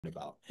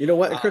about. You know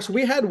what, Uh, Chris,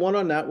 we had one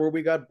on that where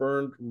we got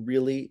burned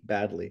really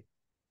badly.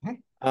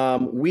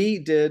 hmm, We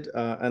did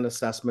an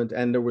assessment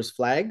and there was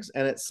flags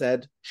and it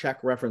said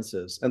check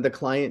references and the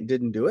client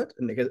didn't do it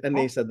and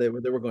they oh, said they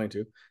were going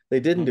to. They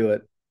didn't hmm, do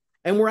it.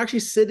 And we're actually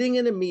sitting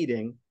in a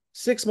meeting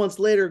 6 months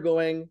later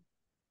going,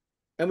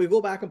 and we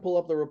go back and pull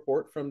up the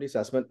report from the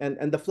assessment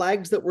and the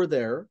flags that were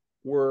there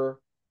were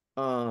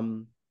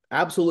um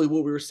absolutely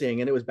what we were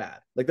seeing and it was bad.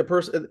 Like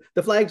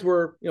the flags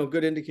were,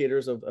 good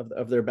indicators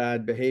of their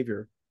bad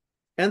behavior.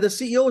 And the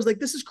CEO was like,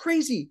 this is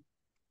crazy,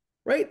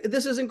 right?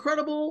 This is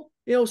incredible.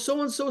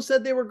 So and so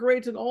said they were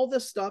great and all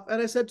this stuff.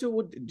 And I said to him,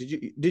 well,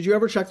 did you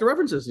ever check the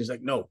references? And he's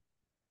like, no.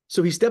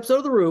 So he steps out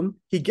of the room,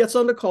 he gets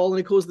on the call,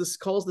 and calls the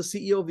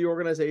CEO of the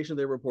organization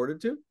they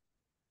reported to.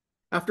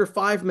 After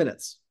 5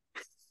 minutes,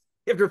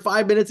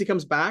 he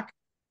comes back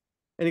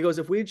and he goes,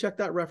 if we had checked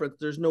that reference,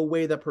 there's no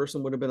way that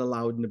person would have been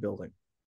allowed in the building.